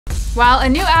While a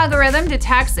new algorithm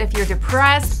detects if you're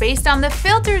depressed based on the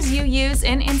filters you use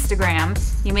in Instagram,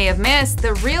 you may have missed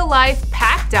the real-life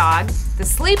pack dog, the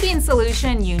sleeping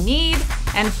solution you need,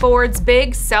 and Ford's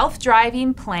big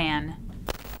self-driving plan.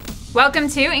 Welcome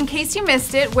to In Case You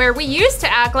Missed It, where we used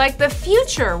to act like the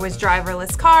future was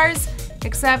driverless cars,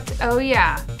 except, oh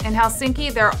yeah, in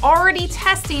Helsinki they're already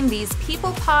testing these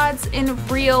people pods in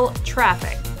real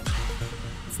traffic.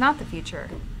 It's not the future.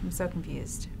 I'm so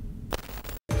confused.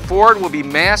 Ford will be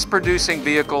mass producing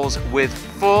vehicles with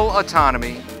full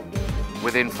autonomy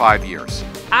within 5 years.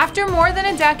 After more than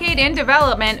a decade in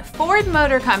development, Ford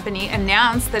Motor Company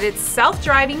announced that its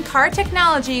self-driving car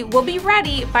technology will be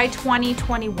ready by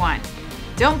 2021.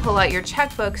 Don't pull out your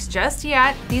checkbooks just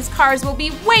yet. These cars will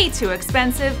be way too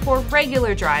expensive for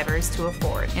regular drivers to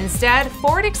afford. Instead,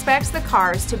 Ford expects the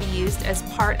cars to be used as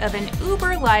part of an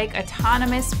Uber-like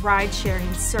autonomous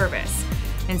ride-sharing service.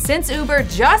 And since Uber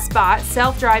just bought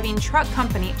self-driving truck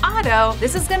company Otto,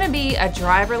 this is gonna be a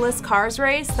driverless cars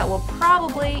race that will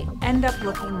probably end up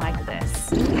looking like this.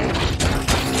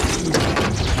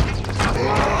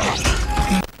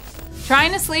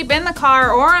 Trying to sleep in the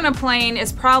car or on a plane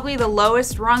is probably the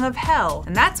lowest rung of hell,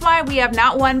 and that's why we have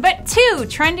not one but two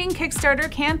trending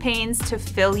Kickstarter campaigns to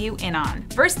fill you in on.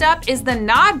 First up is the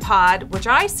Nod Pod, which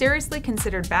I seriously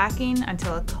considered backing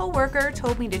until a coworker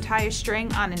told me to tie a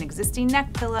string on an existing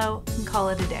neck pillow and call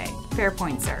it a day. Fair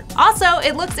point, sir. Also,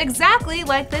 it looks exactly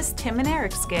like this Tim and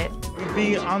Eric skit. We'd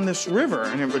be on this river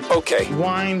and it would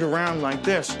wind around like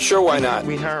this. Sure, why not?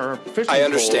 We had our fishing I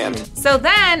understand. pole. So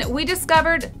then we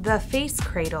discovered the face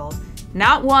cradle.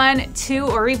 Not one, two,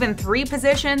 or even three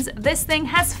positions. This thing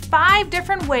has 5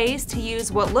 different ways to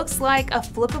use what looks like a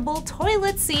flippable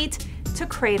toilet seat to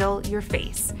cradle your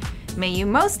face. May you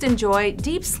most enjoy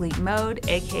deep sleep mode,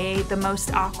 aka the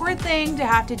most awkward thing to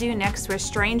have to do next to a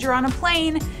stranger on a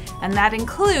plane, and that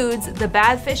includes the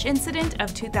Badfish incident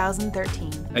of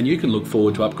 2013. And you can look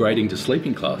forward to upgrading to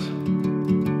sleeping class.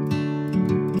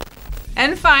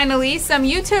 And finally, some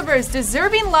YouTubers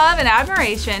deserving love and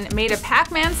admiration made a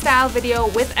Pac-Man style video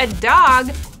with a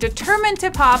dog determined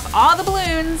to pop all the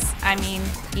balloons, I mean,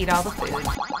 eat all the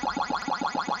food.